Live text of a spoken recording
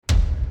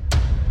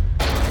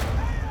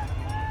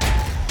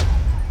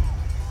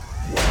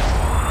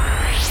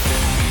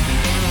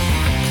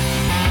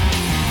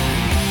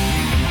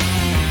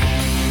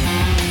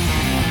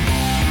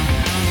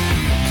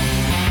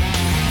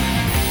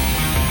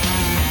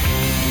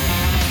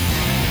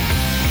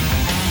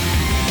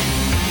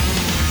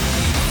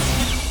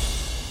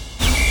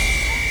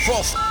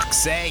fuck's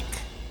sake.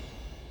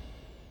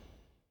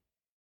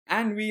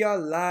 And we are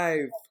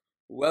live.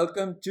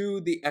 Welcome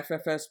to the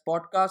FFS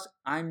podcast.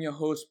 I'm your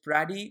host,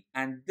 Praddy,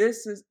 and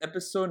this is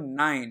episode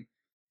 9.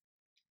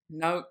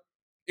 Now,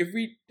 if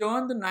we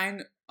turn the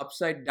 9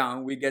 upside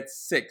down, we get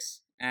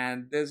 6.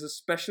 And there's a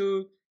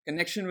special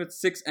connection with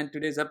 6 and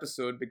today's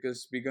episode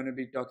because we're going to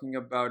be talking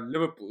about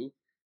Liverpool.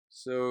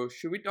 So,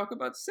 should we talk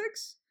about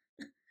 6?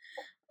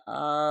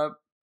 Uh,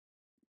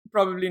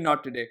 Probably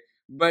not today.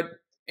 But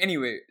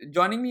anyway,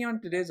 joining me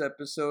on today's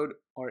episode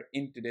or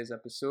in today's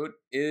episode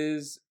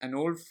is an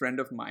old friend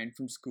of mine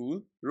from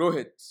school,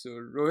 Rohit. So,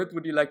 Rohit,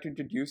 would you like to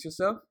introduce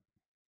yourself?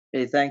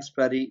 Hey, thanks,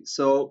 Praddy.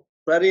 So,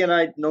 Praddy and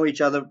I know each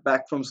other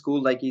back from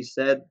school. Like he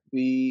said,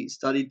 we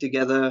studied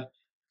together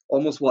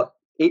almost what,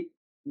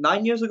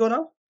 9 years ago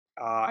now?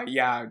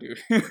 Yeah, dude.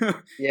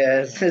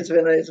 Yes, it's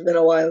been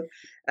a while,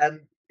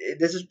 and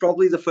this is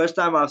probably the first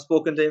time I've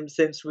spoken to him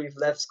since we've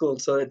left school.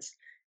 So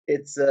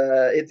it's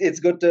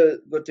good to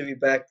be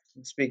back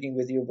speaking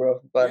with you, bro.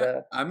 But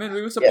Yeah, I mean,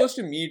 we were yeah, supposed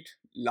to meet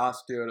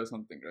last year or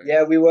something, right?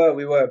 yeah, we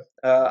were.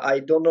 I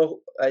don't know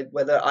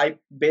whether I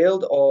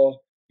bailed or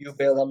you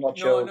bailed. I'm not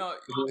No, sure. no,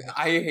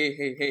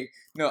 hey.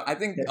 No, I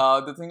think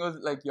the thing was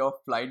like your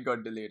flight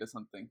got delayed or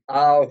something.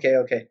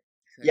 Okay.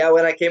 So, Yeah,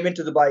 when I came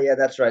into Dubai, yeah,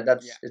 that's right. yeah,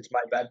 It's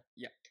my bad.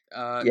 yeah.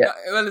 Yeah,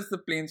 No, well, it's the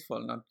plane's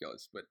fault, not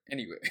yours. But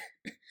anyway,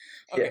 yeah.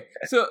 okay.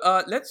 So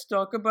let's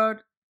talk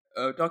about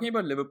talking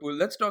about Liverpool.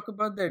 Let's talk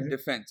about their Mhm.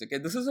 defense. Okay,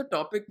 this is a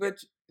topic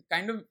which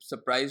kind of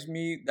surprised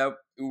me that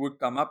it would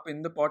come up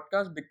in the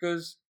podcast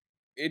because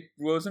it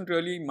wasn't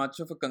really much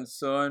of a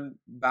concern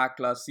back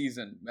last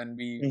season when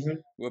we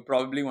Mhm. were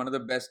probably one of the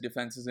best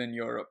defenses in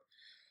Europe.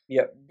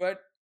 Yeah. But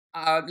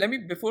let me,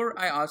 before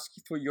I ask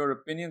you for your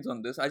opinions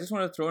on this, I just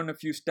want to throw in a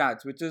few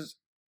stats, which is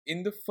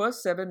in the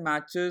first 7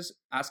 matches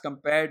as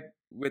compared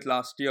with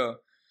last year,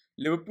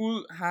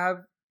 Liverpool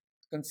have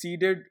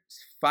conceded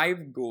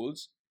 5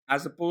 goals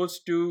as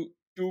opposed to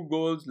 2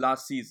 goals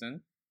last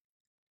season.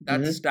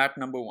 That's Mhm. stat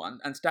number one.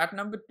 And stat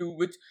number two,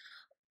 which,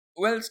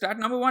 well, stat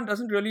number one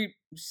doesn't really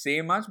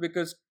say much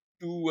because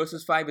 2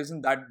 versus 5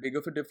 isn't that big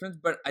of a difference.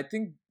 But I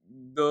think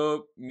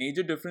the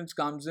major difference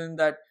comes in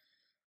that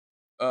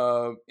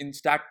in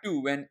stat 2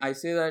 when I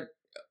say that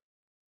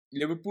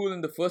Liverpool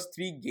in the first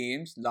 3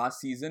 games last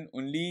season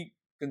only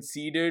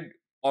conceded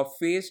or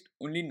faced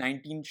only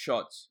 19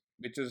 shots,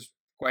 which is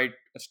quite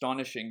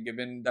astonishing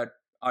given that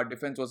our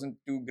defense wasn't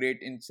too great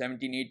in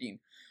 17-18.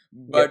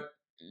 Yeah. But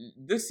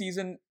this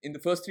season in the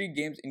first 3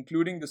 games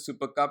including the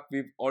Super Cup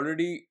we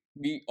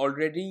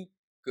already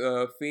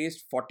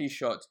faced 40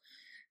 shots.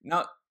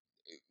 Now,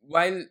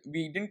 while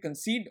we didn't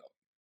concede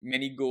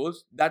many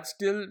goals, that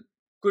still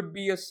could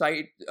be a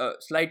slight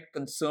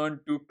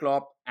concern to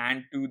Klopp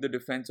and to the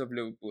defense of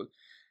Liverpool.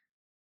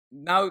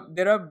 Now,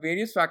 there are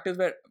various factors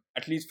where,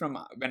 at least from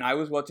when I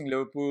was watching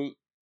Liverpool,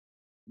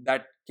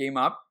 that came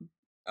up.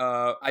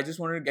 I just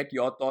wanted to get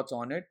your thoughts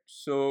on it.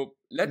 So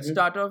let's Mhm.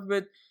 start off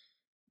with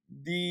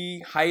the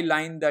high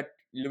line that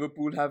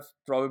Liverpool have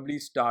probably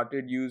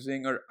started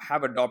using or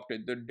have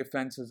adopted. The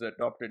defense has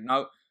adopted.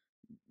 Now,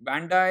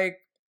 Van Dijk,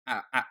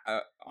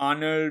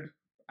 Arnold,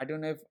 I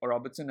don't know if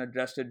Robertson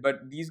addressed it,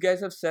 but these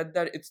guys have said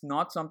that it's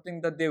not something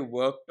that they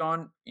worked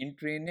on in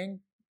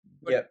training,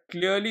 but Yeah.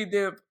 clearly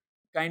they've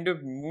kind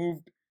of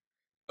moved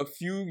a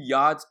few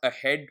yards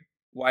ahead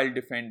while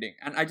defending.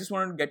 And I just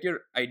wanted to get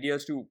your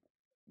ideas to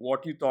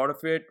what you thought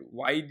of it,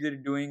 why they're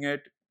doing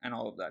it, and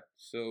all of that.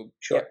 So, yeah.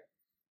 Sure.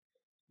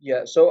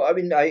 Yeah. So I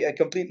mean, I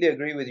completely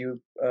agree with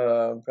you,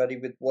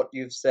 Freddie, with what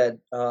you've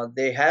said.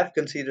 They have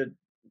conceded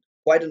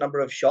quite a number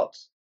of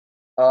shots.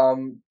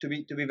 To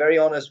be very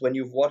honest, when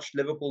you've watched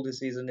Liverpool this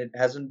season,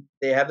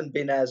 they haven't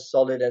been as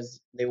solid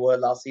as they were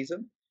last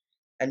season,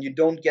 and you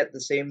don't get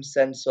the same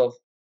sense of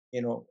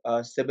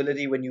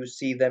stability when you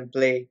see them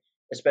play,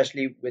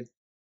 especially with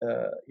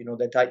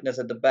their tightness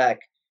at the back.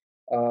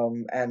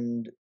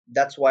 And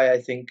that's why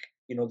I think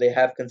they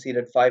have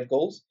conceded 5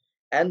 goals,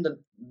 and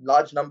the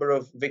large number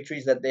of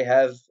victories that they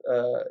have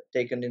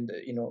taken in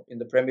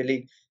the Premier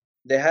League.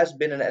 There has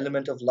been an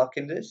element of luck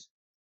in this.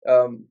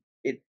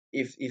 It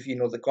if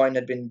the coin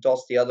had been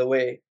tossed the other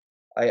way,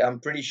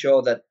 I'm pretty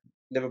sure that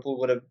Liverpool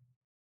would have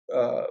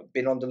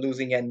been on the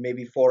losing end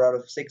maybe 4 out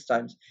of 6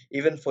 times.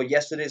 Even for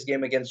yesterday's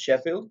game against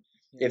Sheffield,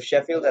 Yeah. if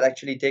Sheffield had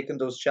actually taken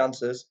those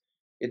chances,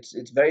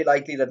 it's very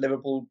likely that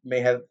Liverpool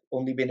may have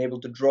only been able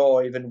to draw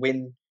or even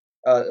win.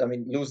 I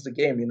mean, lose the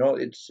game.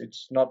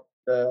 It's not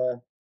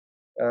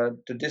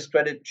to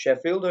discredit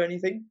Sheffield or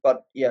anything,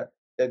 but yeah,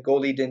 the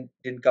goalie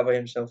didn't cover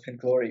himself in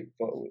glory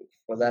for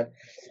Yeah. that.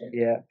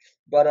 Yeah,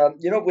 but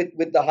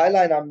with the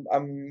highline,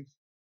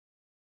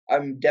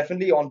 I'm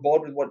definitely on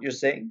board with what you're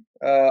saying.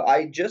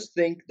 I just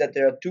think that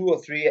there are 2 or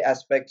 3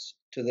 aspects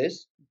to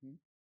this. Mhm.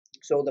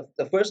 So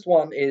the first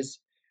one is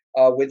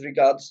with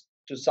regards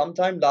to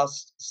sometime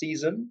last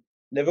season,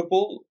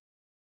 Liverpool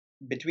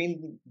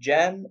between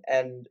Jan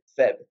and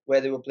Feb,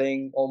 where they were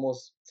playing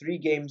almost 3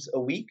 games a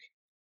week,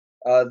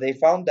 they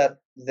found that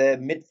their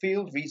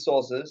midfield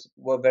resources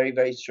were very,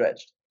 very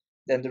stretched.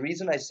 Then the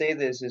reason I say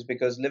this is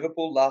because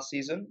Liverpool last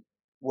season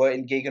were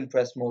in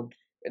gegenpress mode,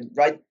 and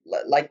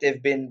like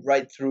they've been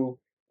right through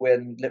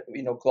when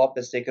Klopp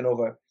has taken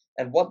over.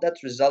 And what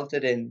that's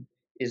resulted in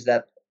is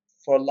that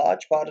for a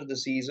large part of the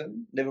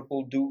season,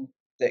 Liverpool do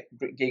the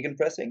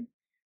gegenpressing,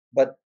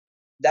 but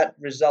that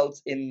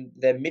results in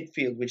their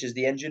midfield, which is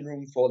the engine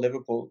room for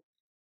Liverpool,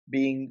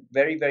 being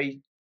very,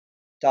 very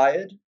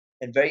tired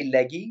and very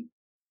leggy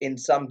in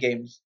some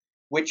games,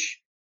 which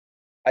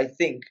I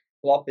think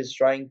Klopp is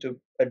trying to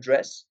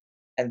address,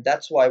 and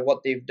that's why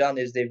what they've done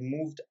is they've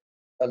moved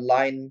a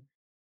line,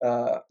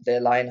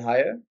 their line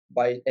higher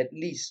by at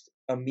least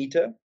a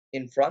meter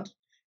in front,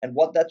 and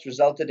what that's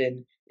resulted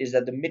in is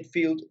that the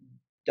midfield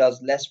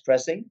does less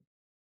pressing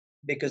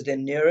because they're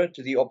nearer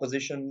to the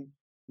opposition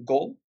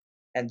goal,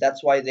 and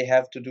that's why they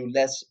have to do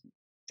less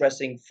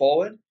pressing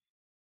forward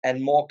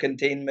and more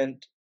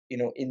containment,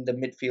 in the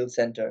midfield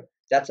center.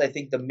 That's, I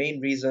think, the main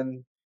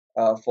reason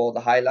for the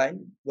high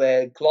line,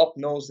 where Klopp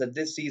knows that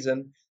this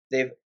season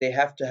they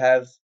have to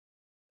have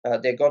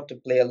they got to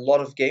play a lot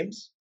of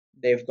games.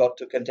 They've got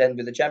to contend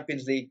with the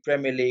Champions League,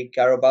 Premier League,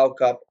 Carabao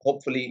Cup.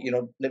 Hopefully,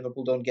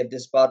 Liverpool don't get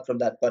disbarred from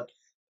that. But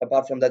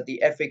apart from that,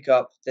 the FA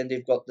Cup. Then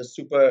they've got the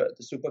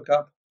Super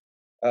Cup,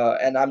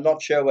 and I'm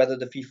not sure whether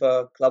the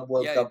FIFA Club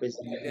World Yeah, Cup is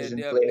they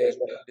in are play as playing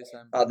well.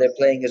 December. They're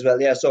playing as well.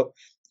 Yeah. So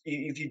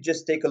if you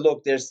just take a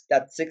look, there's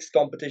that six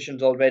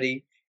competitions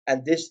already,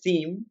 and this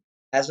team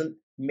hasn't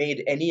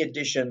made any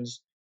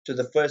additions to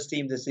the first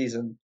team this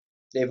season.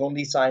 They've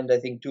only signed, I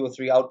think, two or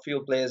three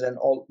outfield players, and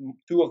all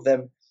two of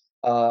them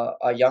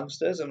are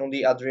youngsters, and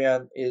only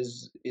Adrian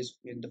is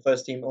in the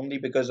first team only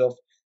because of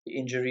the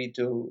injury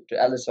to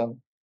Alisson.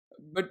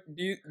 But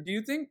do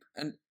you think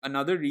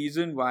another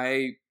reason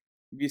why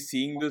we're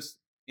seeing this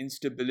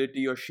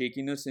instability or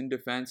shakiness in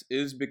defense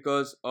is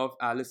because of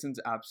Allison's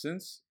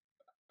absence,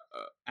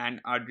 and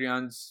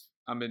Adrian's,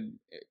 I mean,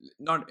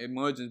 not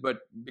emergence, but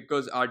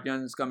because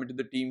Adrian's coming to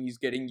the team, he's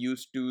getting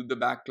used to the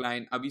back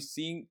line. Are we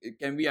seeing?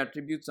 Can we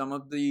attribute some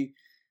of the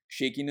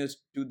shakiness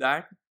to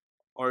that,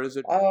 or is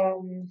it?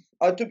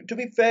 To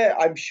be fair,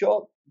 I'm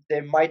sure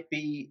there might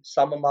be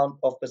some amount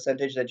of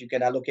percentage that you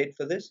can allocate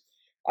for this.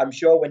 I'm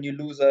sure when you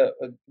lose a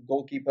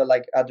goalkeeper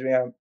like like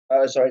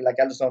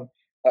Alisson,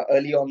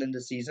 early on in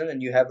the season,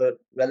 and you have a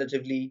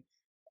relatively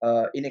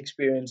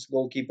inexperienced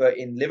goalkeeper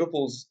in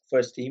Liverpool's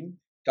first team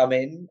come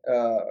in,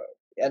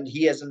 and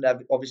he hasn't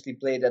obviously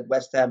played at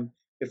West Ham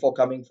before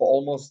coming for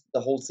almost the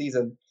whole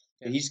season.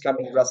 So Yeah. he's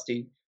coming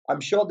rusty.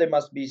 I'm sure there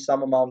must be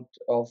some amount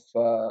of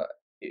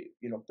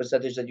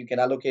percentage that you can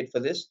allocate for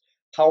this.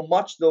 How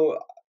much though?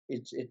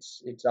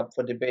 It's up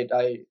for debate.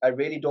 I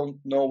really don't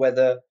know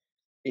whether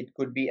it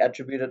could be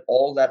attributed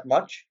all that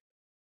much,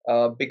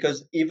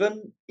 because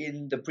even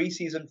in the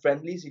preseason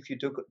friendlies, if you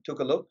took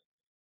a look,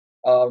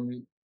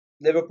 um,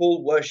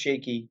 Liverpool were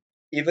shaky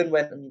even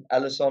when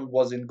Alisson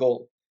was in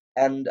goal,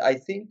 and I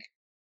think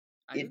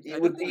it I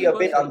would don't think be he a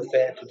bit was.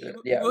 unfair to do it.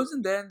 He Yeah,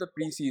 wasn't there in the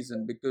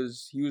preseason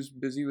because he was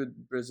busy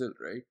with Brazil,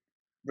 right?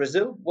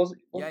 Brazil was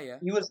Yeah, yeah.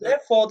 he was Like, there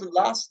for the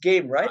last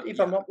game, right? If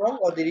I'm yeah, not wrong,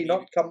 or did he not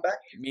maybe come back?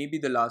 maybe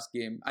the last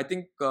game. I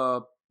think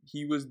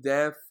he was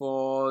there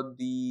for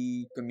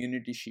the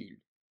Community Shield.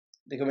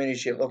 The Community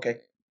Shield. Okay,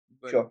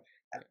 But sure.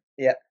 yeah.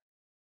 Yeah.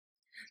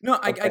 No,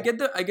 Okay.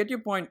 I get your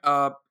point.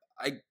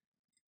 I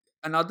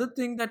Another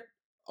thing that,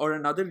 or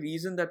another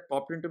reason that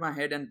popped into my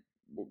head, and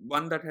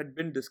one that had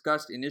been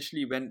discussed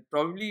initially when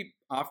probably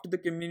after the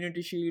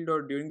Community Shield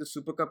or during the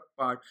Super Cup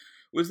part,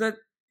 was that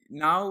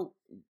now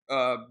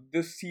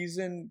this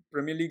season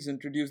Premier League's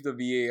introduced the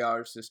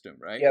VAR system,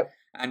 right? Yep.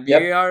 And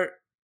Yep. VAR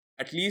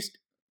at least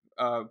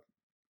uh,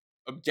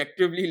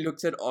 objectively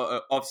looks at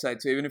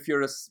offside. So even if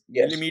you're a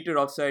Yes. millimeter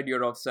offside,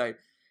 you're offside.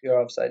 You're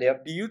offside.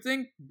 Yep. Do you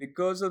think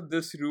because of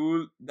this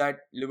rule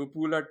that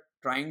Liverpool are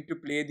trying to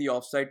play the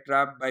offside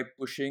trap by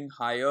pushing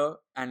higher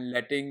and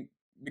letting,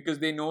 because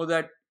they know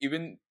that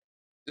even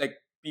like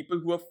people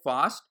who are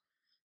fast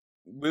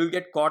will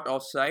get caught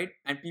offside,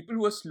 and people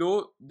who are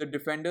slow, the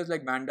defenders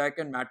like Van Dijk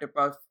and Matip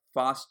are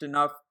fast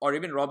enough, or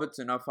even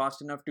Robertson are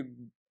fast enough to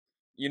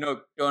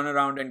turn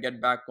around and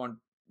get back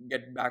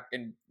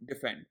and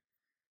defend.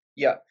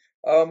 Yeah.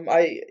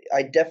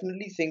 I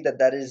definitely think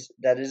that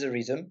is a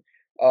reason.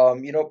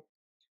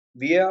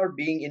 VAR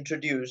being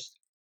introduced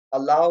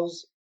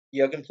allows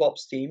Jurgen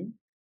Klopp's team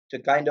to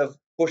kind of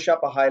push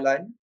up a high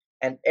line,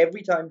 and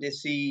every time they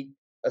see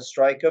a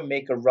striker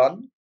make a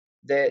run,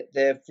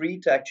 they're free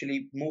to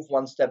actually move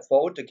one step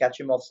forward to catch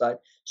him offside.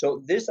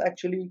 So this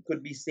actually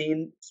could be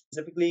seen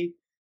specifically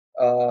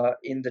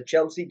in the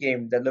Chelsea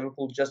game that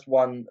Liverpool just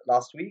won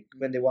last week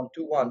when they won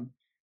 2-1.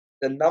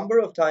 The number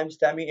of times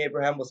Tammy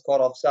Abraham was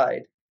caught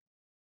offside,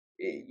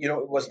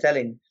 was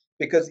telling,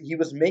 because he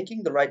was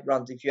making the right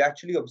runs. If you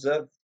actually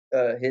observe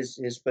his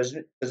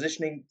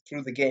positioning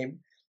through the game,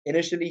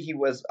 initially he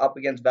was up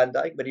against Van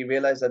Dijk, but he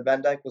realized that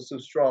Van Dijk was too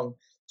strong,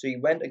 so he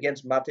went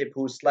against Matip,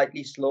 who's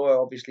slightly slower,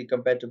 obviously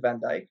compared to Van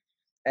Dijk,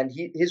 and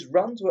his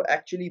runs were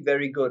actually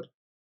very good.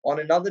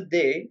 On another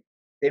day,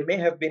 they may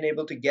have been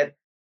able to get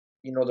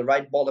the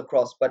right ball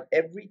across, but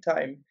every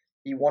time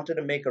he wanted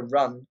to make a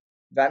run,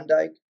 Van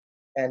Dijk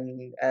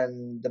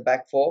and the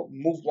back four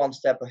moved one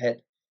step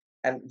ahead.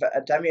 And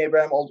Tammy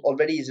Abraham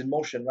already is in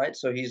motion, right?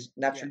 So he's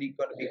Yeah. naturally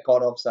going to be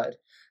caught offside.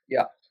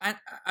 Yeah. And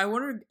I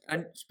wonder,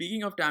 and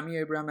speaking of Tammy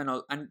Abraham and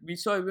all, and we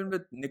saw even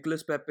with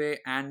Nicholas Pepe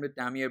and with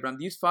Tammy Abraham,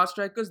 these fast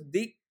strikers,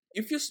 they,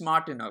 if you're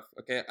smart enough,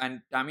 okay,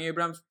 and Tammy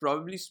Abrams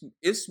probably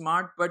is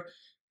smart, but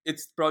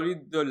it's probably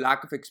the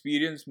lack of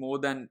experience more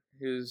than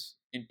his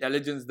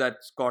intelligence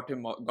that's got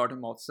him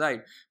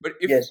offside. But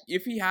Yes.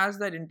 if he has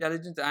that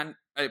intelligence and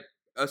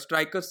a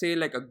striker say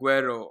like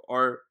Aguero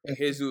or Mhm.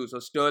 Jesus or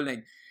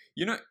Sterling,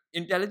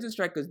 intelligent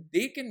strikers,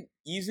 they can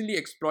easily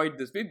exploit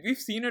this. We've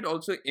seen it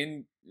also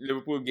in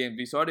Liverpool games.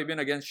 We saw it even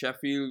against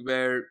Sheffield,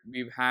 where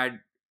we've had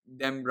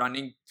them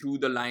running through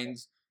the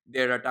lines,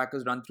 their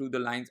attackers run through the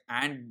lines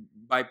and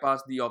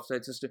bypass the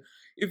offside system.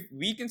 If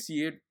we can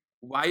see it,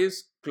 why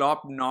is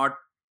Klopp not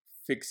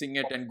fixing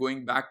it and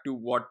going back to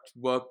what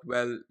worked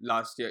well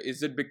last year?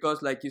 Is it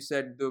because, like you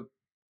said, the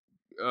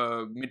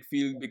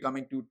midfield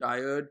becoming too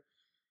tired?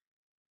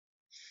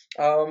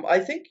 I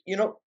think,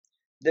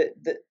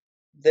 the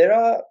there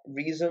are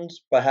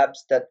reasons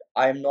perhaps that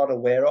I'm not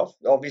aware of.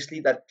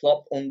 Obviously, that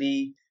Klopp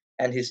only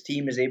and his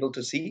team is able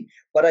to see.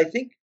 But I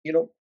think,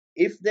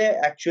 if they're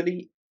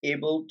actually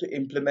able to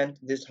implement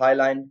this high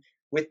line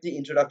with the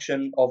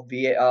introduction of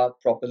VAR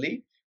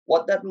properly,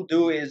 what that will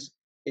do is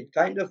it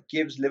kind of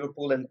gives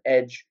Liverpool an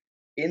edge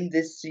in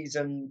this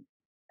season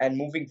and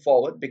moving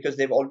forward, because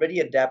they've already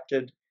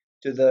adapted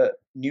to the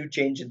new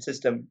change in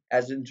system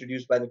as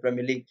introduced by the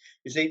Premier League.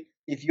 You see,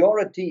 if you're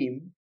a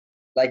team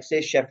like,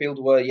 say,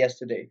 Sheffield were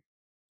yesterday,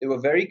 they were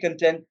very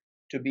content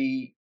to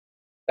be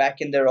back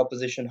in their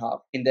opposition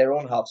half, in their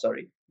own half,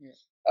 sorry,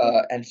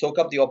 Yeah. and soak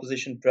up the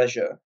opposition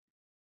pressure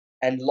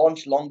and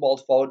launch long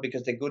balls forward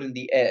because they're good in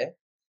the air.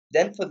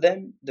 Then for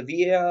them, the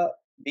VAR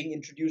being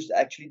introduced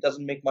actually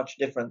doesn't make much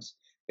difference,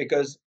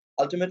 because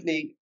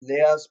ultimately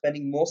they are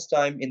spending most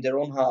time in their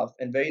own half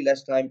and very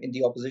less time in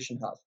the opposition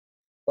half.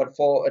 But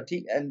for a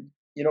team, and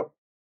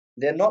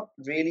they're not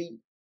really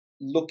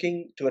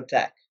looking to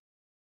attack.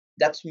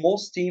 That's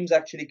most teams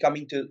actually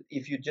coming to.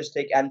 If you just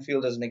take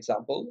Anfield as an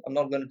example, I'm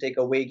not going to take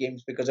away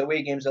games because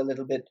away games are a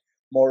little bit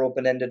more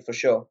open ended for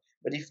sure.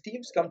 But if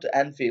teams come to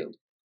Anfield,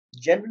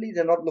 generally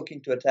they're not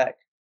looking to attack,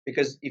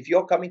 because if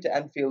you're coming to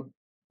Anfield,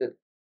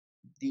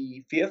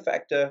 the fear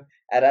factor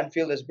at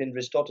Anfield has been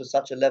restored to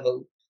such a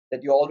level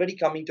that you're already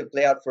coming to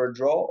play out for a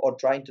draw or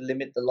trying to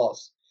limit the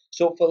loss.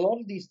 So for a lot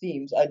of these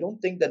teams, I don't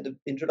think that the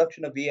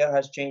introduction of VAR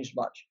has changed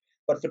much.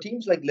 But for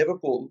teams like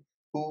Liverpool,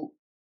 who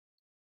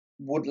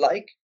would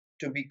like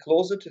to be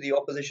closer to the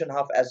opposition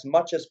half as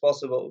much as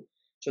possible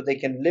so they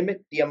can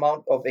limit the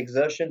amount of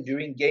exertion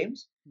during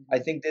games, I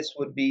Mhm. think this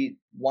would be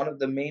one of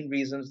the main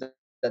reasons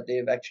that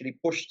they've actually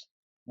pushed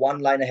one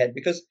line ahead.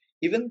 Because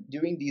even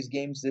during these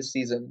games this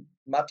season,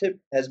 Matip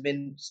has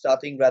been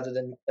starting rather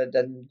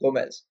than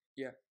Gomez,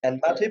 Yeah.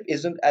 and Matip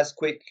isn't as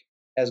quick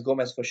as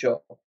Gomez for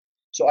sure.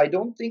 So I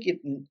don't think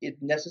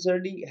it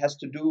necessarily has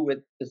to do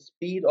with the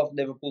speed of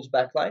Liverpool's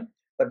backline,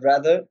 but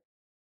rather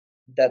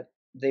that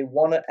they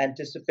want to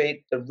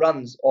anticipate the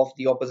runs of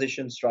the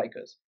opposition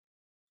strikers.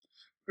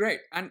 Right.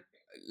 And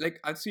like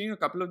I've seen a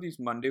couple of these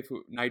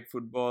night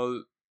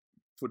football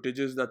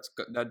footages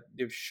that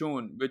they've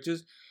shown, which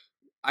is,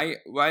 I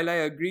while I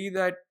agree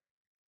that,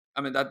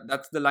 I mean,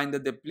 that's the line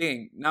that they're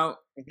playing. Now,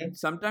 Hmm.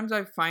 sometimes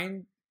I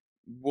find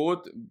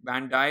both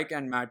Van Dijk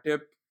and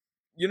Matip,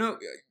 you know,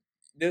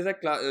 there's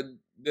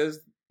there's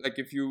like,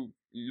 if you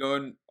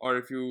learn or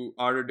if you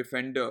are a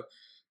defender,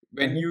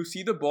 when Hmm. you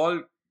see the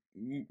ball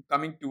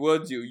coming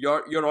towards you,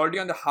 you're already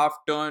on the half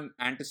turn,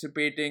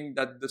 anticipating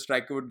that the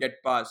striker would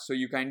get past. So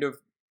you kind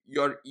of,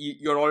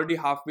 you're already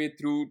halfway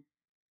through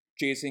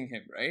chasing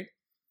him, right?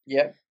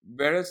 Yeah.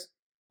 Whereas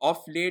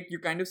off late, you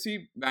kind of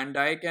see Van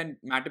Dijk and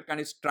Matip kind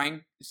of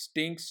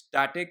staying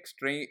static,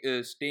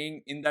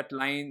 staying in that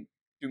line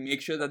to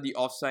make sure that the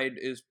offside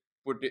is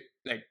put it,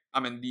 like, I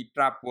mean, the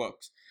trap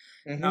works.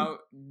 Hmm. Now,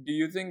 do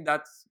you think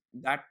that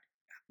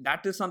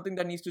is something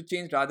that needs to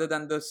change rather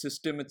than the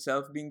system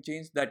itself being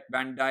changed? That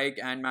Van Dijk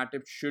and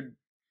Matip should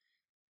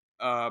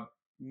uh,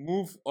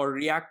 move or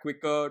react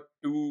quicker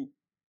to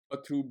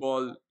a through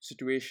ball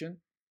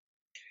situation?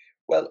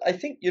 Well, I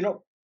think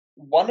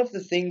one of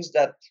the things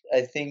that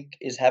I think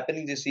is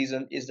happening this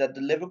season is that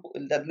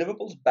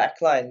Liverpool's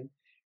backline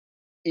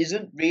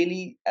isn't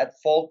really at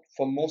fault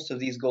for most of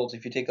these goals.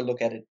 If you take a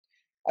look at it,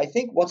 I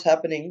think what's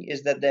happening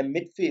is that their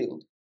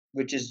midfield,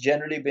 which has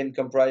generally been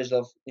comprised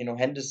of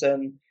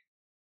Henderson,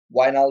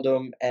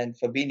 Wijnaldum, and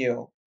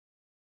Fabinho,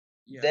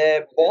 Yeah.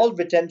 their ball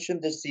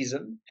retention this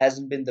season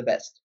hasn't been the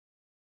best.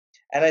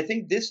 And I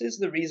think this is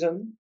the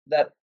reason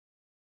that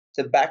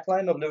the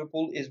backline of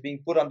Liverpool is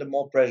being put under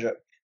more pressure.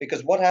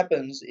 Because what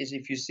happens is,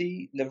 if you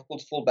see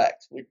Liverpool's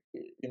fullbacks, with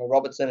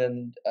Robertson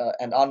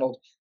and Arnold,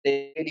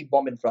 they really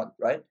bomb in front,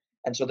 right?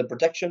 And so the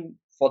protection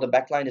for the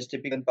backline is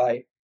typically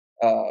by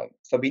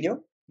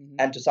Fabinho Hmm.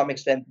 and to some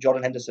extent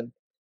Jordan Henderson.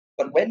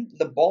 But when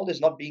the ball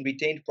is not being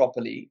retained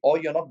properly, or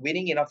you're not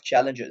winning enough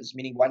challenges,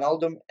 meaning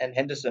Wijnaldum and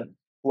Henderson,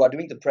 who are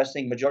doing the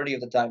pressing majority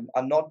of the time,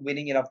 are not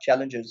winning enough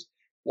challenges,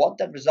 what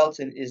that results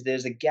in is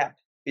there's a gap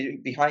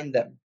behind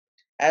them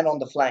and on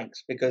the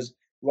flanks because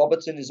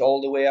Robertson is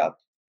all the way up,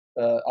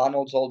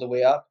 Arnold's all the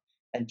way up,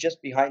 and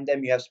just behind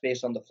them you have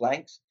space on the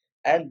flanks.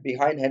 And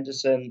behind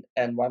Henderson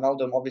and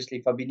Wijnaldum,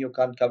 obviously Fabinho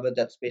can't cover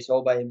that space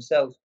all by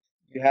himself.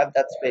 You have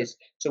that space.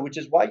 So, which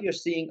is why you're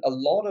seeing a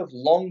lot of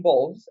long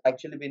balls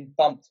actually being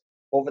pumped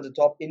over the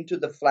top into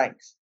the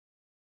flanks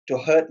to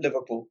hurt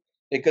Liverpool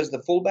because the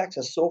fullbacks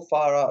are so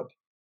far up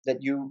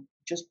that you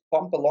just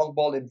pump a long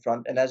ball in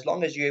front, and as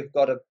long as you've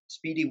got a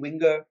speedy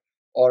winger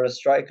or a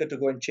striker to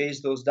go and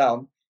chase those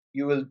down,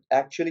 you will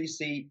actually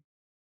see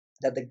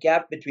that the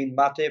gap between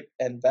Matip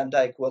and Van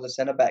Dijk, who are the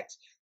centre backs,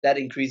 that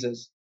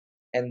increases,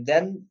 and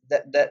then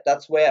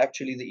that's where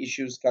actually the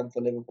issues come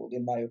for Liverpool,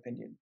 in my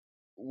opinion.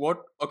 What?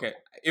 Okay,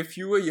 if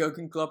you were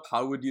Jurgen Klopp,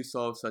 how would you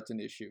solve such an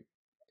issue?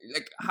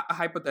 Like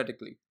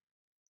hypothetically.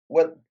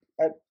 Well,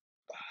 I,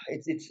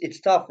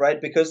 it's tough,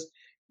 right? Because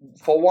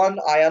for one,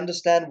 I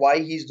understand why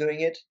he's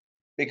doing it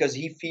because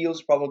he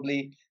feels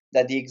probably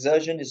that the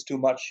exertion is too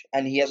much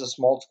and he has a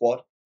small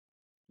squad,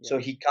 Yeah. so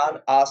he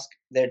can't ask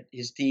that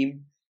his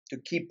team to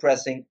keep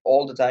pressing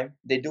all the time.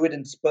 They do it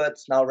in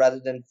spurts now rather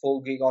than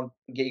full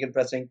gegen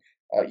pressing,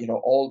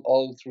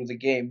 all through the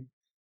game.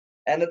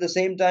 And at the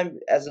same time,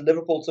 as a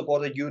Liverpool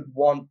supporter, you'd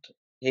want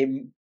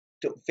him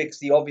to fix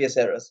the obvious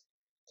errors.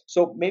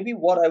 So maybe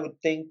what I would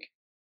think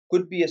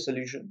could be a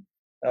solution,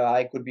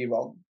 I could be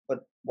wrong,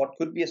 but what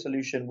could be a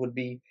solution would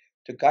be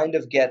to kind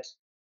of get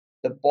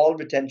the ball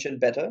retention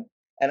better.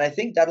 And I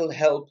think that'll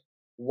help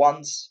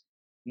once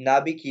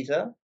Naby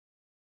Keita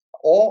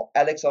or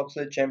Alex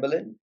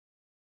Oxlade-Chamberlain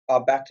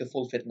are back to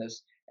full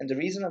fitness. And the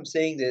reason I'm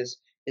saying this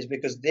is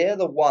because they're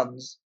the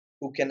ones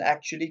who can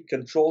actually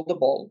control the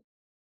ball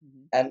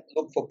Mhm. and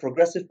look for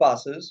progressive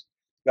passes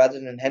rather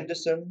than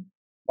Henderson,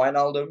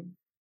 Wijnaldum,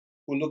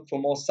 who look for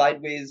more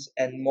sideways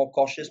and more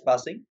cautious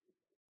passing.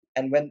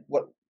 And when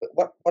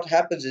what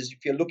happens is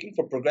if you're looking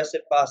for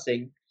progressive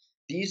passing,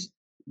 these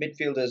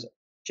midfielders,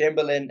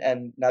 Chamberlain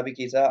and Naby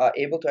Keita, are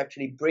able to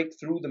actually break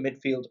through the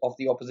midfield of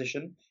the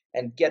opposition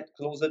and get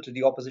closer to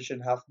the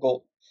opposition half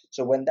goal.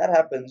 So when that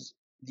happens,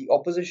 the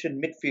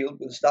opposition midfield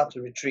will start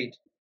to retreat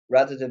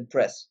rather than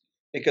press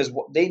because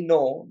what they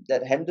know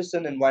that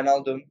Henderson and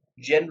Wijnaldum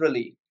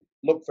generally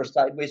look for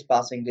sideways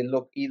passing. They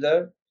look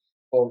either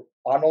for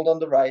Arnold on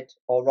the right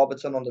or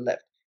Robertson on the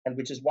left, and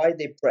which is why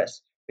they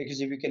press because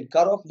if you can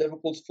cut off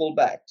Liverpool's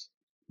fullbacks,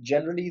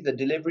 generally the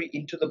delivery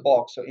into the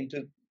box or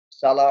into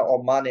Salah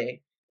or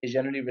Mane is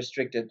generally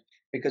restricted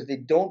because they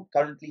don't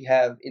currently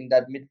have in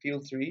that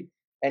midfield three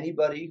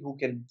anybody who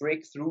can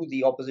break through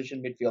the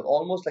opposition midfield,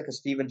 almost like a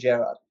Steven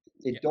Gerrard.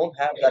 They Yeah. don't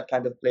have that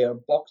kind of player,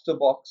 box to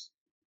box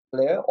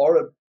player, or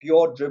a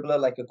pure dribbler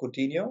like a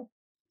Coutinho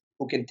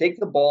who can take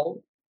the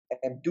ball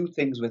and do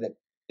things with it.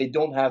 They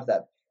don't have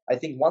that. I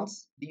think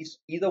once these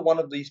either one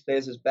of these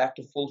players is back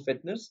to full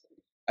fitness,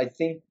 I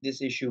think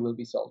this issue will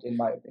be solved, in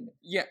my opinion.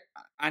 Yeah,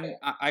 and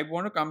I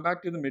want to come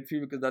back to the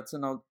midfield because that's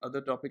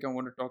another topic I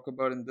want to talk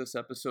about in this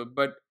episode.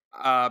 But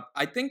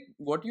I think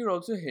what you're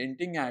also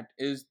hinting at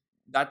is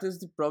that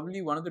is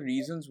probably one of the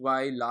reasons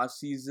why last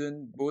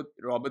season both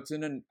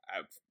Robertson and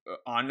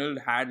Arnold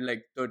had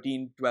like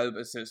 13, 12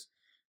 assists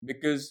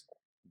because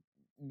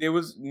there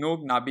was no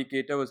Naby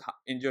Keita was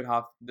injured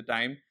half the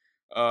time.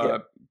 Yeah, Uh,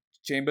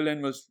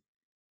 Chamberlain was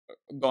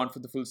gone for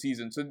the full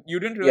season. So you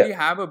didn't yeah, really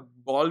have a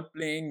ball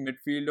playing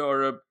midfielder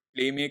or a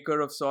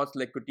playmaker of sorts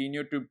like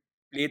Coutinho to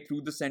play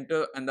through the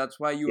center, and that's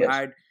why you yes,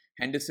 had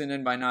Henderson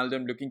and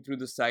Wijnaldum looking through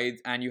the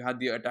sides, and you had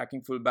the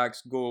attacking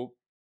fullbacks go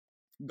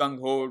gung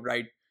ho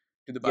right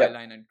to the yeah,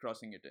 byline and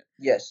crossing it in.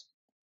 yes,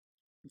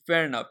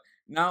 Fair enough.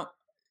 Now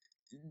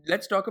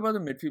let's talk about the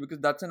midfield because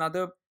that's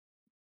another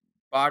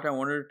part I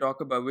wanted to talk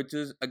about, which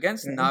is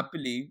against hmm,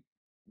 Napoli.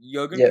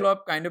 Jurgen yeah,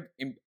 Klopp kind of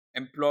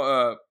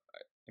employ,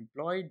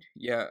 employed,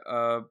 yeah,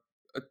 a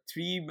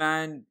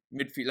three-man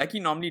midfield like he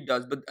normally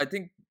does. But I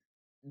think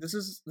this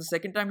is the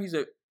second time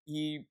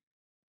he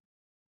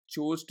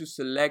chose to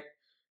select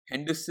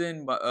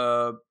Henderson,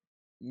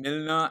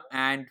 Milner,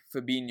 and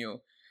Fabinho.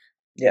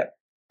 yeah.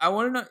 I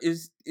want to know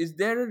is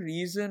there a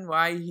reason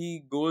why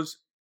he goes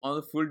on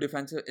the full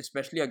defensive,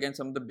 especially against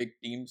some of the big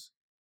teams?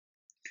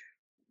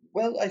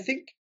 Well, I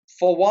think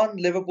for one,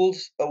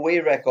 Liverpool's away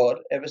record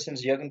ever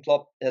since Jurgen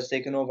Klopp has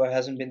taken over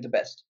hasn't been the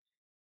best.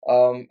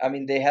 I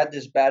mean, they had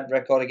this bad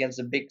record against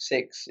the Big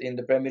Six in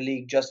the Premier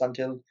League just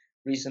until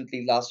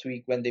recently last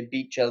week when they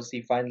beat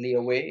Chelsea finally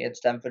away at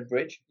Stamford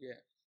Bridge. Yeah,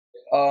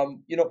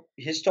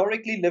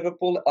 Historically,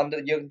 Liverpool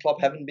under Jurgen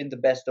Klopp haven't been the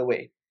best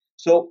away.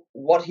 So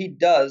what he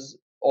does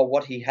or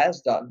what he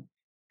has done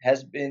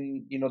has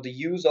been, the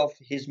use of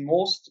his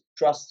most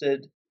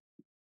trusted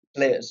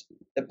players,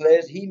 the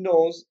players he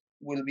knows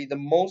will be the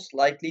most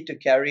likely to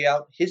carry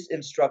out his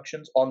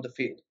instructions on the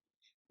field,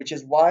 which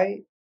is why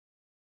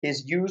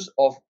his use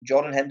of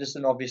Jordan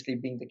Henderson, obviously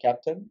being the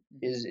captain, hmm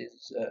is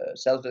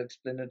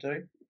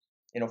self-explanatory.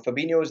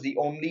 Fabinho is the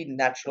only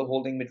natural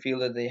holding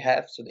midfielder they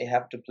have, so they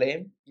have to play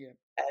him. yeah,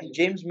 And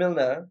James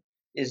Milner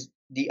is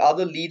the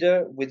other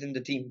leader within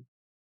the team.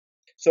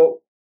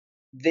 So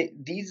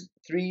these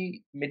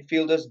three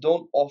midfielders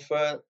don't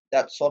offer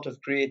that sort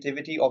of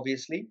creativity,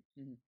 obviously.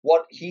 Mhm.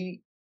 What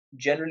he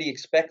generally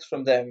expects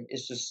from them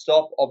is to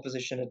stop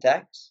opposition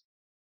attacks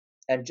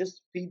and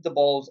just feed the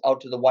balls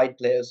out to the wide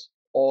players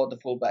or the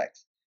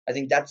fullbacks. I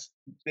think that's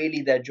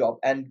really their job,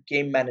 and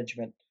game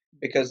management.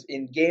 Because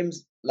in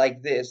games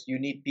like this, you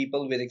need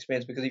people with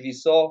experience. Because if you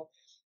saw,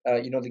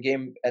 the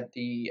game at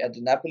the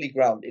Napoli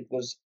ground, it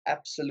was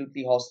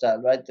absolutely hostile,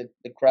 right?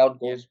 The crowd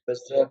Yeah. goes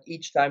berserk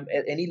each time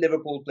any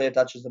Liverpool player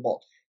touches the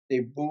ball. They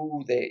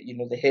boo, they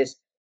hiss.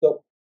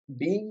 So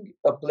being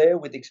a player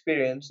with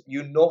experience,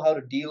 you know how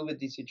to deal with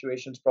these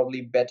situations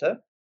probably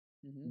better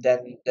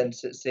Mhm. than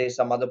say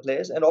some other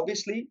players. And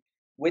obviously,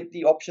 with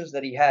the options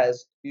that he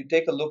has, you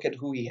take a look at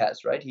who he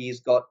has. Right,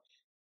 he's got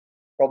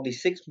probably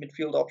six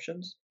midfield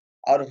options,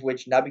 out of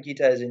which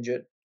Nabikita is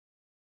injured.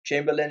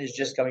 Chamberlain is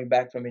just coming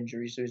back from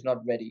injury, so he's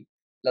not ready.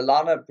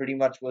 Lalana pretty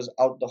much was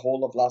out the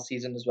whole of last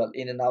season as well,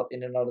 in and out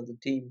of the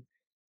team.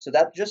 So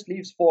that just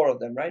leaves four of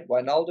them, right?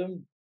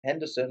 Wijnaldum,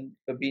 Henderson,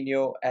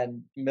 Fabinho,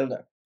 and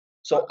Milner.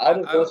 So out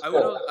of those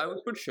four, I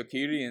would put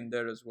Shakiri in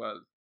there as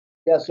well.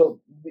 yeah,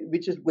 so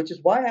which is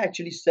why I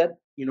actually said,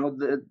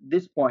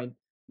 this point,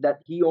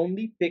 that he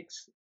only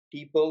picks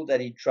people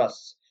that he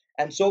trusts.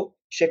 And so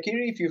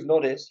Shaqiri, if you've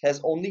noticed, has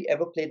only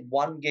ever played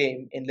one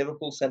game in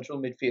Liverpool central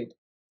midfield.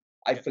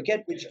 I Yeah.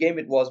 forget which game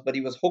it was, but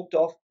he was hooked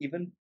off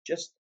even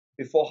just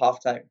before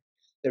halftime.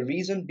 The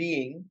reason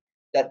being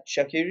that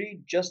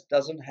Shaqiri just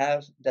doesn't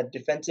have that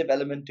defensive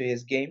element to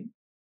his game,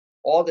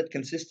 or that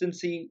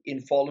consistency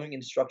in following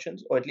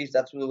instructions, or at least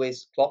that's the way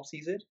Klopp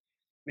sees it.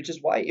 Which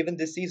is why even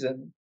this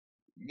season,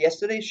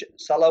 yesterday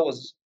Salah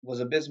was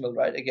abysmal,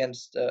 right,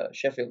 against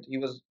Sheffield. He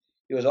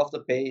was off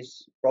the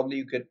pace. Probably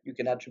you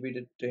can attribute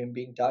it to him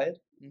being tired.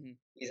 Hmm.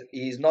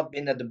 He's not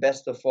been at the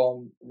best of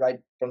form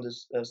right from the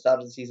start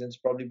of the season. It's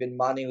probably been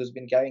Mane who's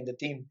been carrying the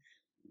team,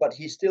 but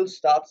he still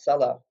starts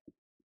Salah.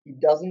 He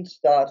doesn't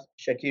start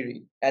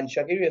Shaqiri, and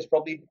Shaqiri has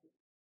probably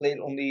played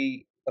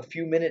only a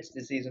few minutes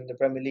this season in the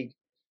Premier League,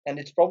 and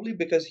it's probably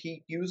because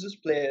he uses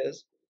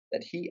players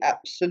that he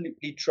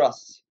absolutely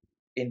trusts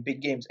in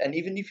big games. And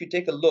even if you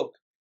take a look,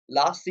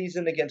 last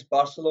season against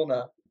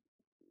Barcelona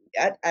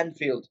at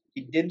Anfield,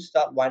 he didn't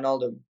start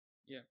Wijnaldum.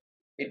 Yeah.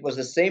 It was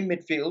the same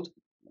midfield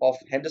of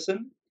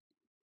Henderson,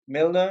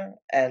 Milner,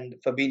 and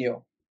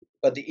Fabinho.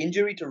 But the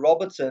injury to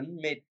Robertson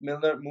made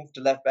Milner move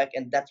to left back,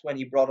 and that's when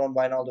he brought on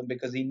Wijnaldum,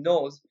 because he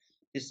knows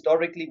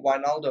historically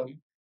Wijnaldum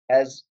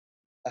has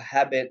a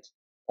habit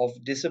of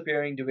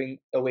disappearing during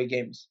away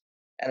games.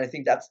 And I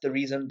think that's the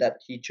reason that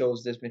he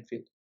chose this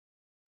midfield.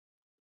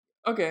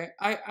 Okay,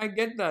 I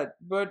get that,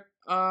 but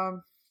I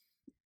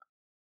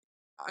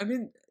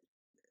mean,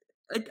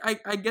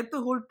 I get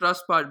the whole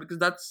trust part because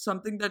that's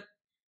something that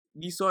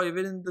we saw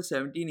even in the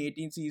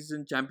 17-18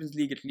 season Champions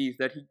League at least,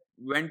 that he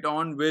went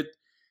on with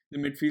the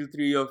midfield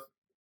three of,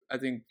 I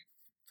think,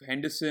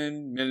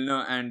 Henderson,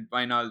 Milner, and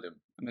Wijnaldum.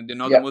 I mean, they're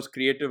not the Yeah. most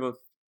creative of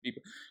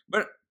people,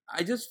 but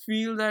I just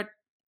feel that,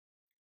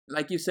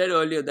 like you said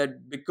earlier,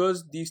 that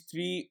because these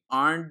three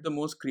aren't the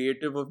most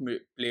creative of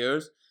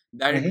players,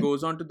 that it Hmm.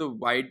 goes on to the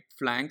wide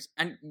flanks.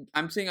 And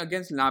I'm saying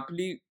against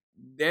Napoli,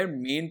 their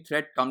main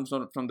threat comes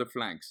on from the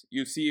flanks.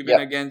 You see, even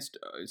Yeah. against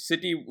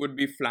City, would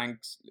be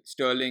flanks,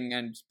 Sterling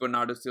and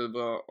Bernardo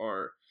Silva,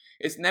 or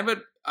it's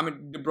never. I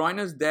mean, De Bruyne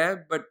is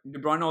there, but De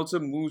Bruyne also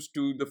moves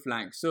to the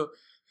flanks. So,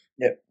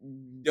 Yeah.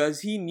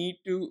 does he need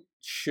to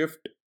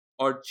shift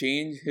or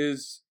change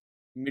his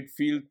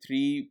midfield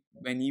three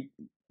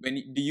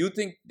do you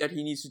think that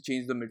he needs to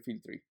change the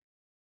midfield three?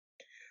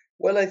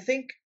 Well, I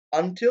think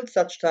until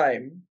such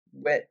time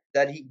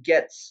that he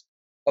gets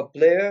a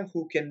player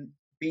who can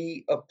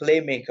be a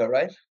playmaker,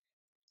 right,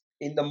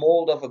 in the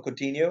mold of a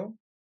Coutinho,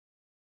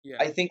 Yeah.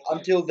 I think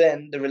until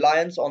then, the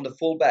reliance on the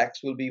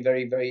fullbacks will be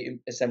very, very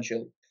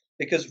essential.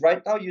 Because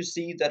right now, you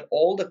see that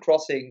all the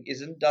crossing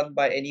isn't done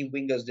by any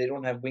wingers. They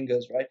don't have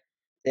wingers, right?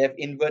 They have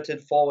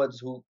inverted forwards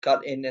who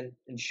cut in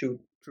and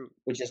shoot, True.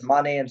 which is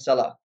Mane and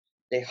Salah.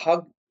 They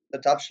hug the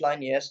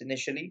touchline, yes,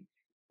 initially,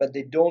 but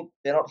they're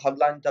not hug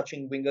line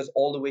touching wingers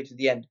all the way to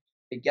the end.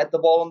 They get the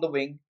ball on the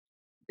wing,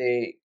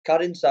 they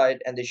cut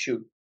inside, and they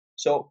shoot.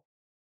 So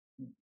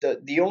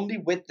the only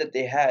width that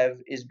they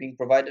have is being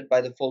provided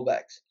by the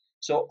fullbacks.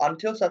 So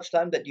until such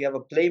time that you have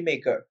a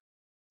playmaker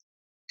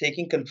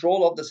taking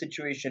control of the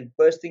situation,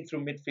 bursting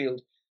through midfield,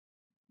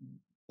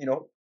 you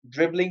know,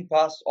 dribbling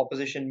past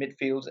opposition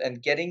midfields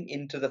and getting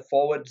into the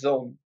forward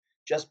zone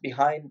just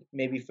behind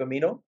maybe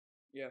Firmino,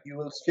 Yeah. you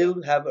will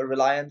still have a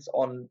reliance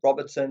on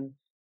Robertson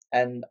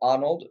and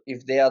Arnold,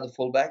 if they are the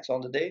fullbacks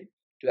on the day,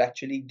 to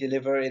actually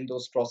deliver in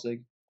those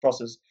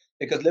crosses.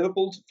 Because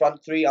Liverpool's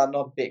front three are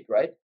not big,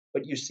 right?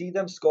 But you see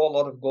them score a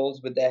lot of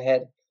goals with their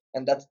head,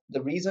 and that's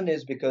the reason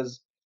is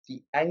because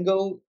the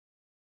angle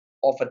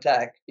of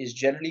attack is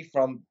generally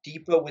from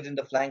deeper within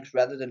the flanks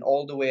rather than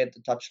all the way at the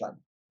touchline.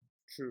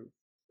 True.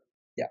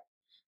 Yeah.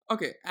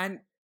 Okay, and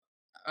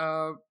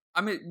uh,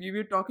 I mean, we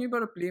were talking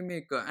about a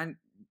playmaker, and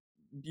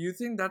do you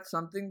think that's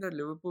something that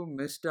Liverpool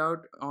missed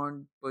out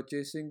on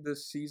purchasing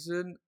this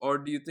season, or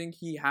do you think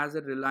he has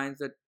a reliance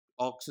that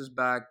Ox is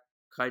back,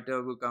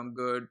 Kaita will come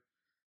good.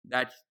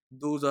 That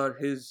those are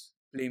his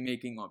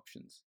playmaking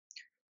options.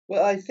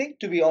 Well, I think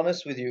to be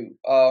honest with you,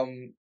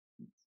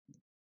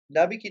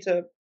 Naby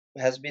Keita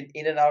has been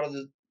in and out of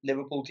the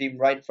Liverpool team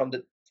right from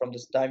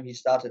this time he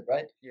started,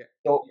 right? Yeah.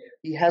 So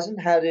he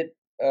hasn't had it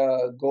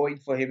going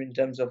for him in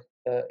terms of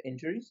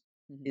injuries.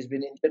 Hmm. He's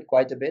been injured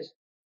quite a bit.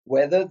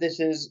 Whether this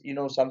is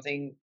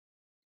something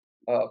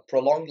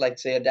prolonged, like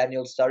say a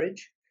Daniel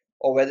Sturridge,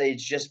 or whether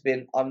it's just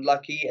been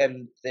unlucky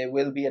and there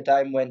will be a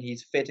time when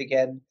he's fit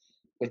again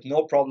with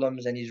no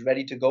problems and he's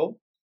ready to go.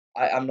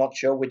 I'm not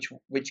sure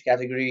which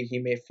category he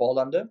may fall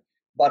under.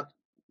 But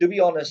to be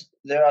honest,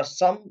 there are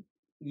some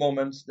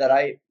moments that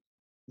I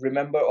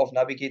remember of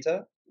Naby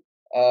Keita,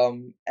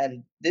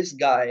 and this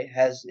guy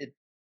has it.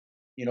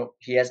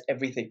 He has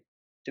everything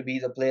to be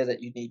the player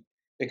that you need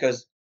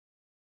because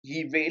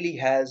he really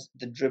has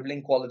the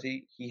dribbling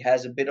quality. He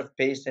has a bit of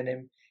pace in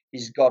him.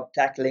 He's got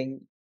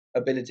tackling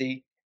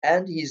ability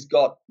and he's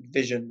got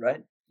vision,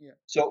 right? Yeah.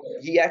 So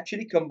he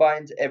actually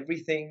combines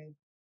everything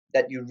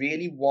that you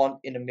really want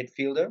in a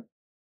midfielder.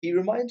 He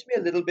reminds me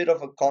a little bit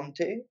of a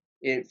Conte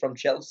from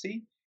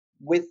Chelsea,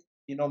 with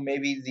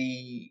maybe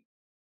the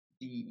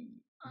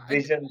I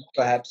th- vision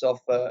perhaps of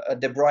a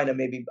De Bruyne.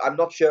 Maybe I'm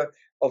not sure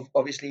of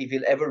obviously if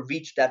he'll ever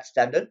reach that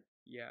standard,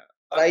 yeah.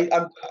 but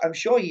I'm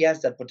sure he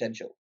has that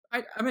potential.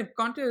 I mean,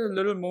 Conte is a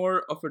little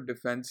more of a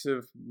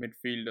defensive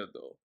midfielder,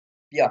 though.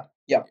 Yeah,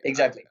 yeah, I,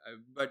 exactly.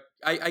 but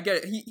I get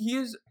it. He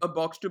is a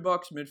box to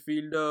box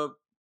midfielder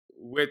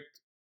with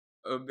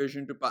a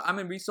vision to pass. I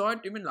mean, we saw it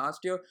even last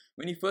year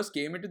when he first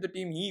came into the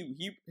team.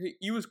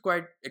 He was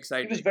quite He was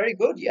exciting. very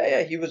good. Yeah, Yeah,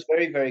 yeah, he was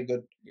very, very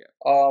good. yeah,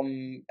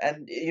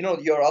 And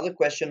your other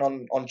question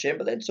on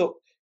Chamberlain. So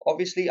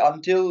obviously,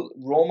 until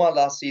Roma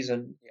last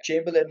season, yeah,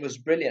 Chamberlain was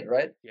brilliant,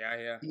 right? yeah,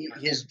 yeah.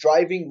 His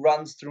driving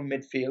runs through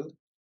midfield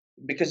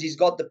because he's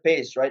got the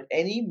pace, right?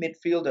 Any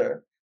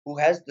midfielder who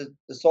has the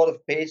sort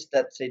of pace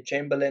that say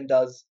Chamberlain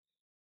does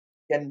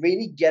can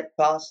really get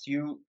past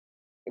you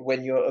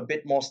when you're a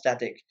bit more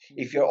static. Mhm.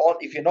 If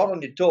you're not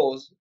on your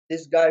toes,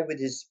 this guy with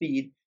his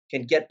speed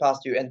can get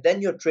past you, and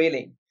then you're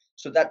trailing.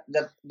 So that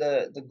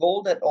the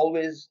goal that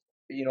always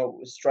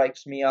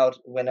strikes me out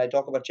when I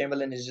talk about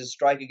Chamberlain is his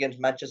strike against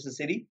Manchester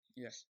City,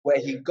 Yeah. where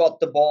he got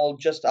the ball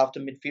just after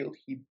midfield.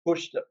 He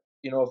pushed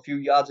a few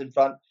yards in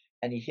front,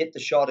 and he hit the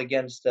shot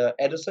against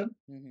Edison.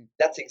 Hmm.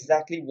 That's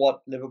exactly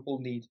what Liverpool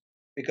need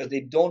because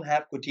they don't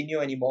have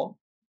Coutinho anymore.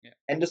 Yeah.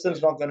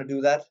 Henderson's not going to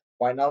do that.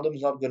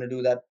 Wijnaldum's not going to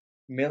do that.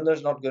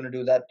 Milner's not going to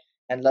do that.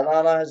 And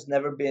Lallana has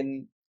never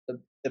been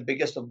the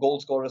biggest of goal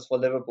scorers for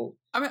Liverpool.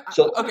 I mean,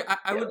 So, okay, I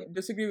yeah. would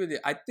disagree with you.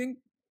 I think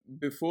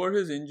before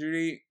his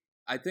injury,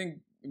 I think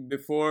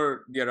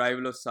before the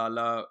arrival of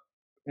Salah,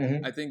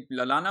 Hmm. I think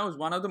Lallana was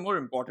one of the more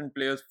important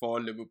players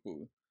for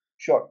Liverpool.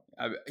 Sure.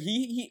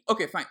 He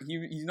okay, fine.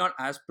 He's not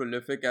as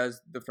prolific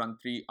as the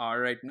front three are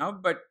right now,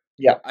 but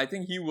Yeah. I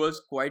think he was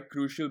quite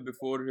crucial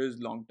before his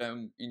long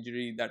term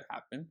injury that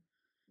happened.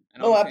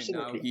 And No,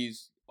 absolutely.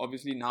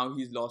 obviously now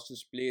he's lost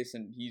his place,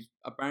 and he's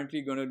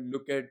apparently going to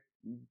look at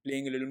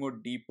playing a little more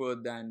deeper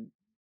than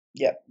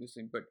Yeah. this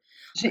thing. But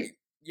I, See,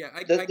 yeah, the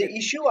I the get it.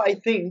 issue I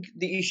think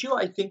the issue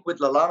I think with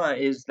Lallana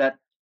is that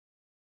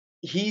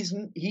he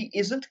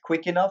isn't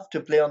quick enough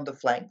to play on the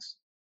flanks.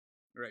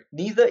 Right.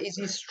 Neither is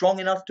he strong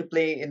enough to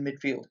play in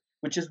midfield,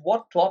 which is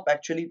what Klopp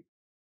actually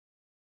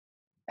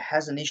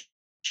has an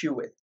issue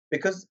with.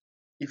 Because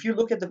if you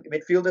look at the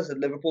midfielders that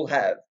Liverpool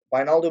have,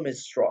 Wijnaldum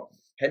is strong,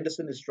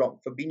 Henderson is strong,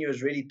 Fabinho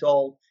is really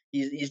tall.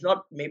 He's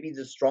not maybe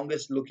the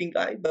strongest looking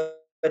guy,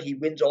 but he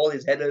wins all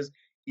his headers.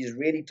 He's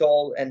really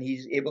tall and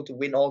he's able to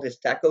win all his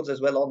tackles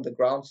as well on the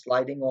ground,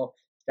 sliding or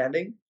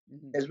standing.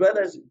 Hmm. As well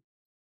as,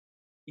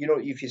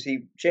 if you see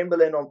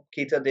Chamberlain or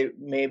Keita, they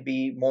may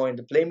be more in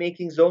the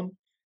playmaking zone.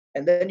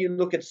 And then you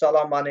look at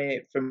Salah,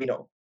 Mane,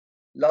 Firmino.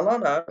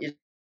 Lallana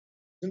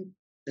isn't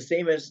the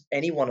same as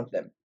any one of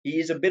them. He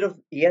has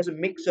a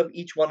mix of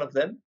each one of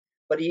them,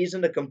 but he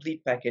isn't a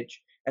complete package.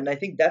 And I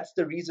think that's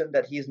the reason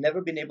that he has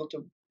never been able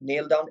to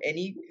nail down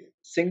any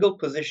single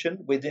position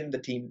within the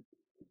team.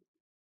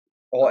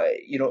 Or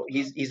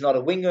he's not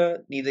a winger,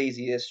 neither is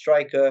he a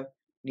striker,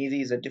 neither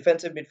is a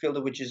defensive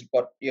midfielder, which is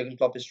what Jurgen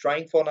Klopp is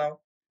trying for now.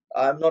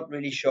 I'm not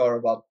really sure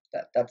about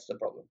that. That's the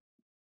problem.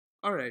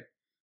 All right.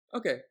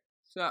 Okay.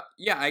 So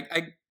yeah,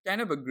 I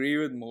kind of agree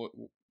with more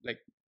like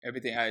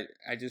everything. I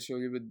just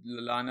showed you with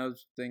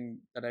Lallana's thing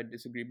that I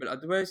disagree, but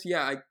otherwise,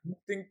 yeah, I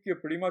think you're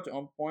pretty much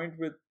on point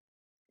with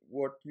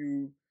what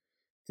you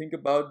think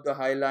about the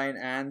high line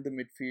and the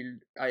midfield.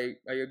 I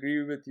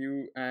agree with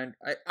you, and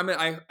I mean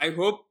I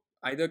hope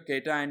either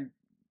Keita and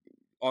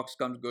Ox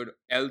comes good,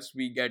 else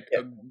we get Yeah.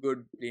 a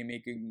good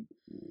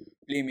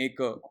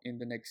playmaker in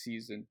the next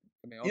season.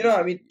 I mean, I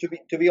obviously, mean,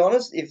 to be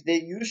honest, if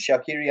they use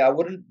Shaqiri, I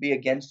wouldn't be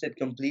against it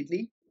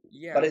completely. But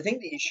yeah. I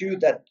think the issue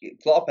that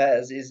Klopp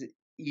has is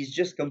he's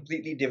just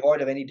completely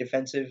devoid of any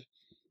defensive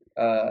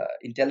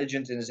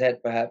intelligence in his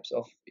head. Perhaps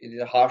of it is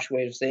a harsh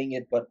way of saying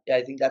it, but yeah,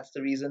 I think that's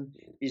the reason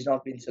he's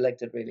not been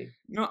selected really.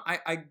 No,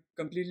 I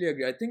completely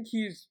agree. I think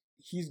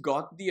he's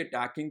got the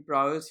attacking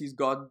prowess. He's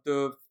got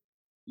the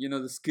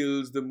the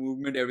skills, the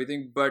movement,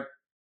 everything. But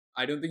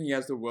I don't think he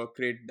has the work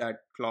rate that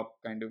Klopp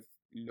kind of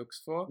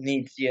looks for.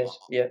 Needs, yes,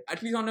 yeah.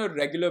 At least on a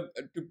regular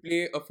to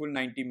play a full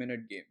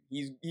 90-minute game.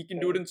 He can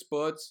do it Mhm. in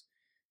spurts,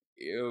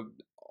 uh,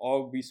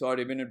 or we saw it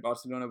even at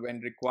Barcelona when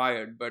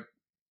required. But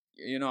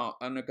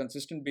on a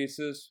consistent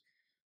basis,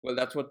 well,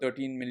 that's what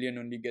 13 million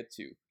only gets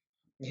you.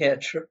 Yeah,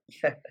 true.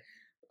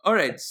 All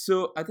right,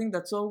 so I think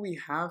that's all we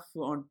have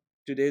on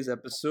today's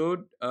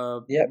episode.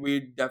 Yeah,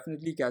 We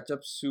definitely catch up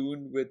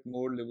soon with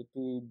more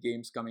Liverpool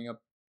games coming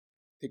up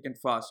thick and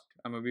fast.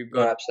 I mean, we've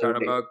no, got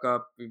absolutely. Carabao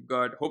Cup. We've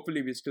got.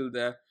 Hopefully, we're still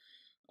there.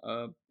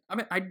 Uh, I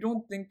mean, I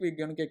don't think we're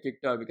gonna get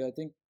kicked out because I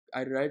think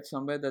I read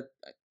somewhere that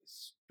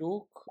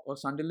Stoke or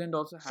Sunderland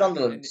also had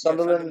Sunderland, yeah,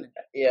 Sunderland, Sunderland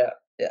yeah,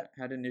 yeah.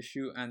 had an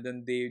issue and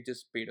then they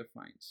just paid a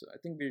fine. So I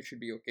think we should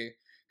be okay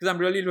because I'm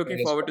really looking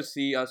Fingers forward to crossed.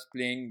 see us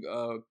playing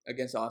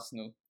against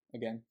Arsenal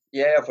again.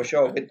 Yeah, yeah, for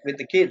sure. With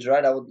the kids,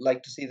 right? I would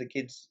like to see the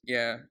kids.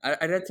 Yeah,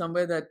 I read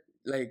somewhere that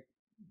like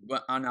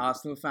an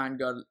Arsenal fan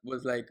girl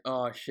was like,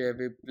 "Oh shit,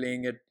 we're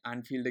playing at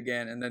Anfield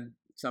again," and then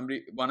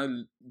one of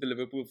the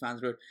Liverpool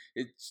fans wrote,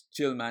 "It's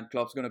chill, man.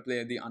 Klopp's gonna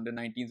play the under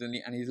 19s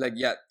only," and he's like,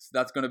 "Yeah,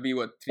 that's gonna be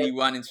what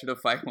 3-1 instead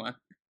of 5-1."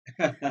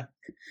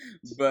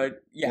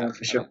 But yeah, Yeah,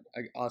 for I sure.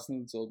 mean,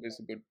 Arsenal's always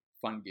a good,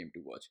 fun game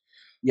to watch.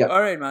 Yeah,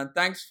 All right, man.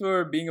 Thanks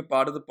for being a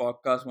part of the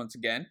podcast once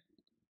again.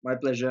 my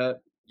pleasure.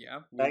 Yeah,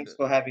 Thanks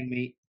for having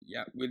me.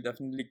 we'll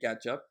definitely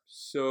catch up.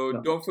 So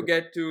No, don't absolutely.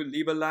 forget to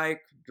leave a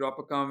like, drop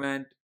a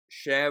comment,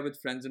 share with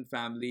friends and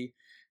family.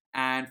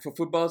 And for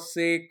football's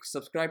sake,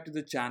 subscribe to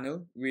the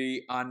channel.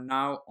 We are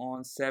now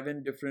on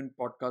 7 different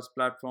podcast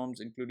platforms,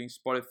 including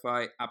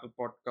Spotify, Apple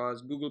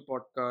Podcasts, Google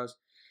Podcasts,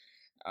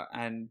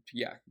 and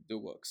yeah, the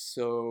works.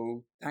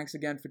 So thanks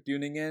again for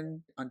tuning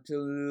in.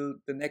 Until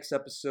the next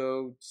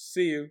episode,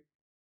 see you.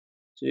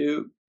 Two.